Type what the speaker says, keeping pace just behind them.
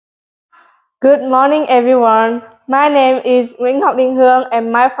Good morning, everyone. My name is Nguyễn, Hương,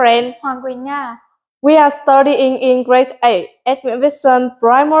 and my friend Hoàng, Quỳnh nha. We are studying in grade 8 at Nguyễn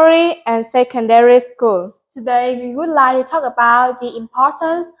Primary and Secondary School. Today, we would like to talk about the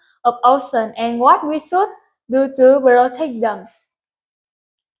importance of ocean and what we should do to protect them.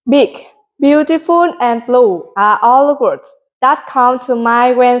 Big, beautiful, and blue are all words that come to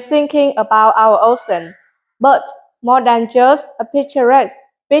mind when thinking about our ocean, but more than just a picturesque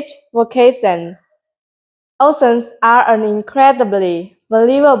beach vacation. Oceans are an incredibly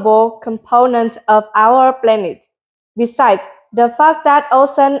valuable component of our planet. Besides the fact that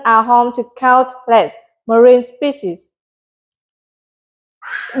oceans are home to countless marine species,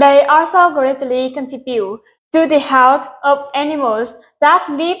 they also greatly contribute to the health of animals that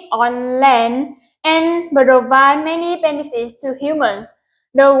live on land and provide many benefits to humans.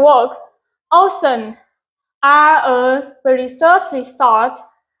 The world's oceans are a research resort,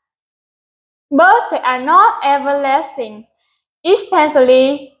 but they are not everlasting,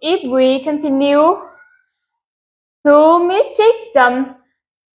 especially if we continue to mistake them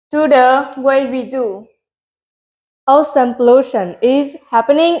to the way we do. ocean pollution is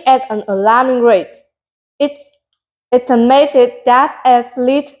happening at an alarming rate. It's estimated that at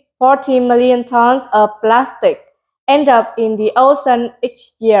least 40 million tons of plastic end up in the ocean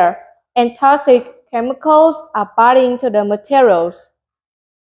each year, and toxic chemicals are adding to the materials.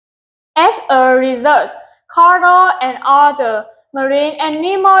 As a result, coral and other marine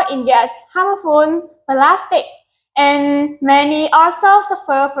animals ingest harmful plastic, and many also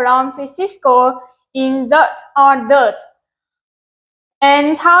suffer from physical injury or death.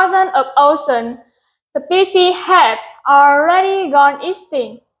 And thousands of ocean species have already gone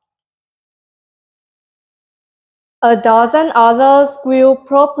extinct. A dozen others will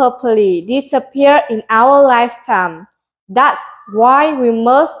probably disappear in our lifetime. That's why we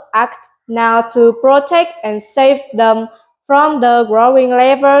must act now to protect and save them from the growing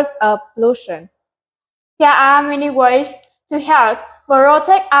levels of pollution. There are many ways to help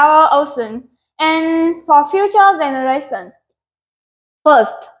protect our ocean and for future generations.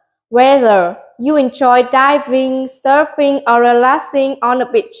 First, whether you enjoy diving, surfing, or relaxing on the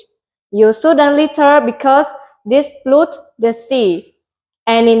beach, you shouldn't litter because this pollutes the sea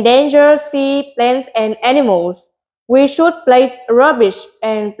and endanger sea plants and animals. We should place rubbish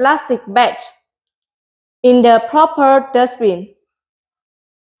and plastic bags in the proper dustbin.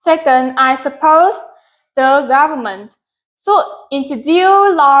 Second, I suppose the government should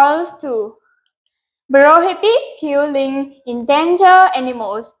introduce laws to prohibit killing endangered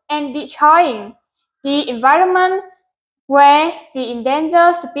animals and destroying the environment where the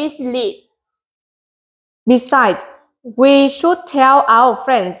endangered species live. Besides, we should tell our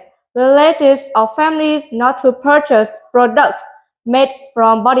friends, relatives, or families not to purchase products made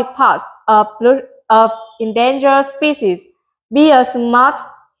from body parts of endangered species. Be a smart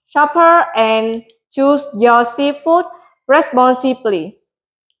shopper and choose your seafood responsibly.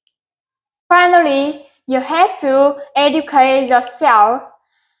 Finally, you have to educate yourself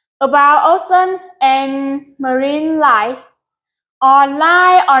about ocean and marine life. All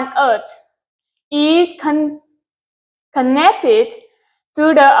life on Earth is connected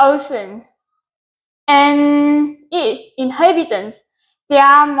to the ocean and its inhabitants. The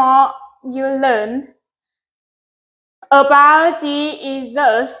more you learn about the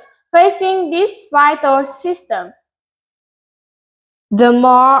issues facing this vital system, the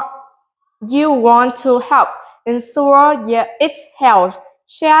more you want to help ensure its health.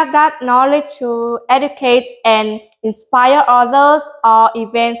 Share that knowledge to educate and inspire others or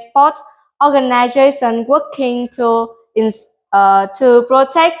even support organizations working to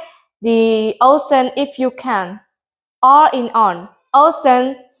protect the ocean if you can. All in all,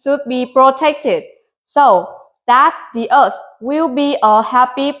 ocean should be protected so that the earth will be a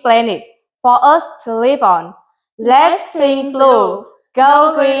happy planet for us to live on. Let's think blue,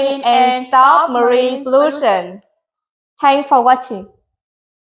 go green, and stop marine pollution. Thanks for watching.